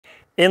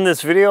In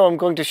this video, I'm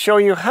going to show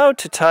you how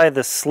to tie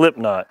the slip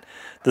knot.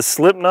 The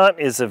slip knot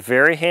is a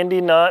very handy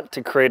knot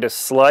to create a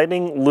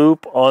sliding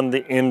loop on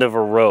the end of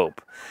a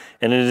rope.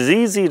 And it is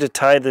easy to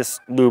tie this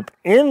loop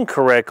in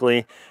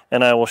correctly,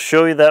 and I will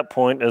show you that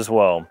point as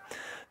well.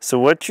 So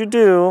what you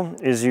do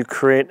is you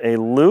create a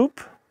loop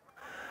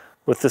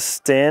with the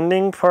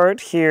standing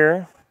part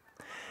here,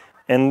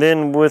 and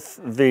then with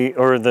the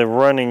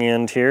running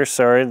end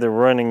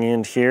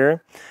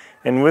here,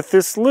 and with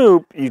this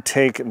loop, you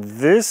take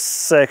this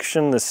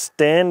section, the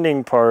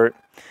standing part,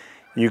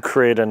 you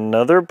create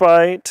another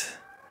bite,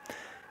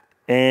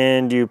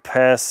 and you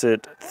pass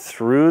it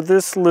through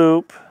this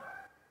loop,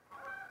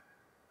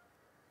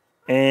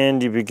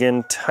 and you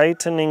begin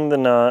tightening the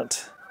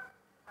knot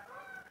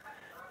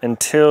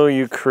until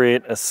you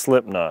create a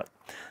slip knot.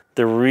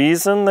 The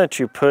reason that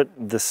you put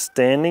the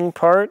standing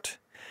part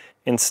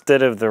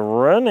instead of the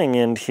running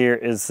end here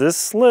is this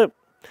slip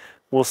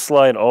will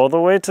slide all the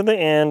way to the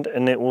end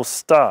and it will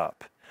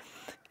stop.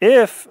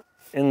 If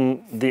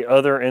in the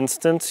other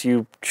instance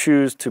you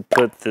choose to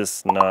put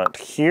this knot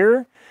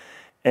here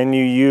and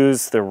you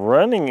use the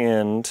running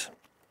end,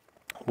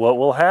 what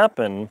will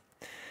happen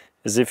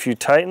is if you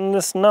tighten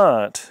this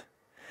knot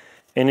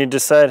and you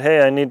decide,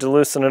 hey, I need to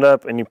loosen it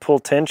up, and you pull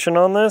tension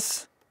on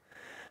this,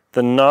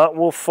 the knot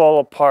will fall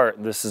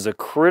apart. This is a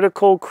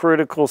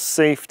critical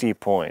safety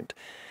point.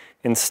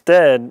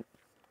 Instead,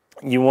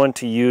 you want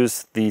to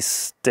use the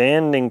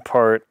standing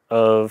part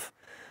of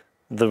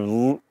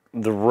the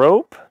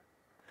rope.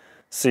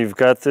 So you've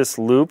got this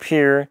loop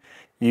here.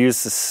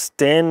 Use the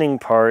standing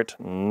part,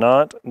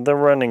 not the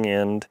running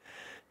end,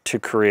 to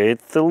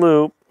create the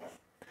loop,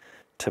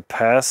 to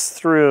pass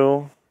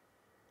through.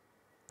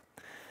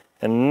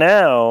 And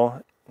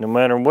now, no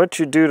matter what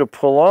you do to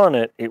pull on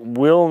it, it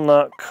will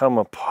not come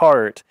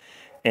apart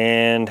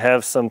and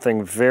have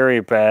something very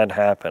bad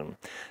happen.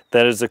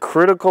 That is a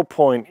critical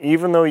point.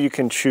 Even though you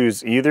can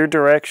choose either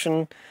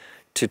direction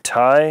to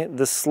tie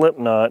the slip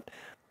knot,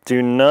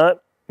 do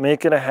not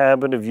make it a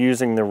habit of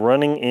using the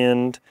running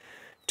end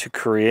to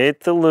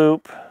create the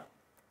loop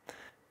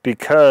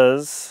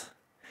because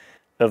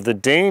of the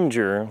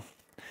danger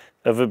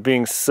of it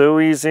being so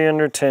easy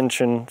under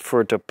tension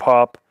for it to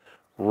pop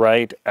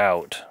right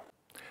out.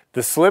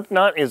 The slip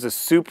knot is a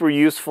super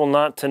useful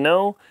knot to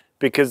know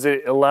because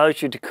it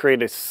allows you to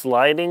create a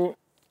sliding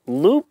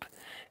loop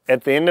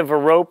at the end of a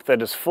rope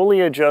that is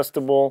fully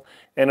adjustable,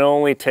 and it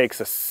only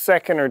takes a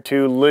second or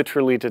two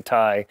literally to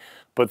tie.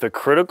 But the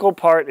critical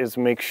part is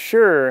make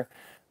sure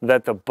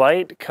that the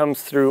bite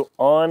comes through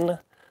on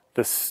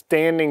the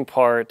standing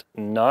part,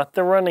 not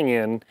the running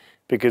end,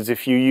 because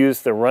if you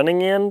use the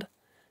running end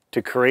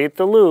to create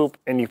the loop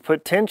and you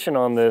put tension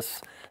on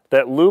this,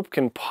 that loop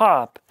can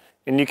pop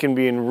and you can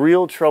be in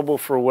real trouble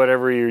for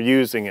whatever you're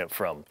using it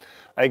from.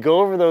 I go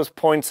over those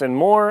points and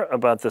more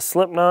about the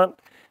slip knot,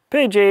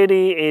 page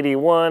 80,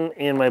 81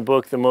 in my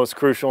book, The Most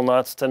Crucial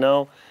Knots to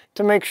Know,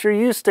 to make sure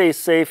you stay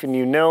safe and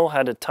you know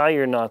how to tie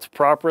your knots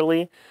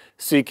properly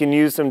so you can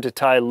use them to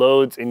tie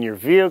loads in your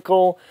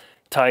vehicle,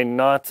 tie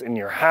knots in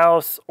your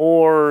house,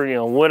 or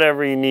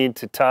whatever you need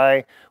to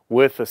tie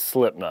with a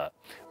slip knot.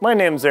 My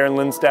name's Aaron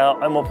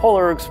Linsdau. I'm a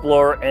polar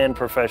explorer and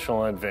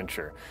professional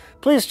adventurer.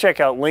 Please check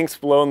out links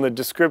below in the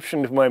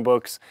description to my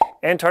books,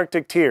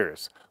 Antarctic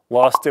Tears,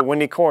 Lost at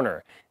Windy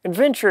Corner,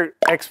 Adventure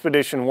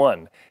Expedition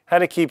 1, How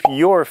to Keep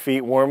Your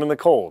Feet Warm in the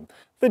Cold,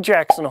 the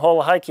Jackson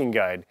Hole Hiking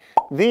Guide,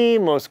 The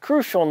Most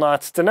Crucial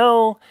Knots to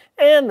Know,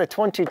 and the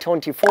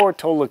 2024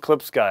 Total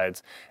Eclipse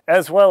Guides,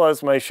 as well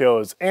as my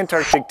shows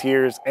Antarctic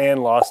Tears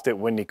and Lost at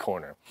Windy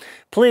Corner.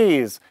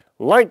 Please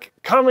like,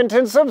 comment,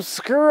 and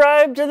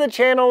subscribe to the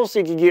channel so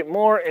you can get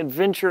more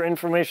adventure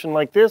information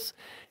like this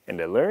and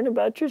to learn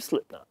about your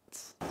slip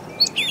knots.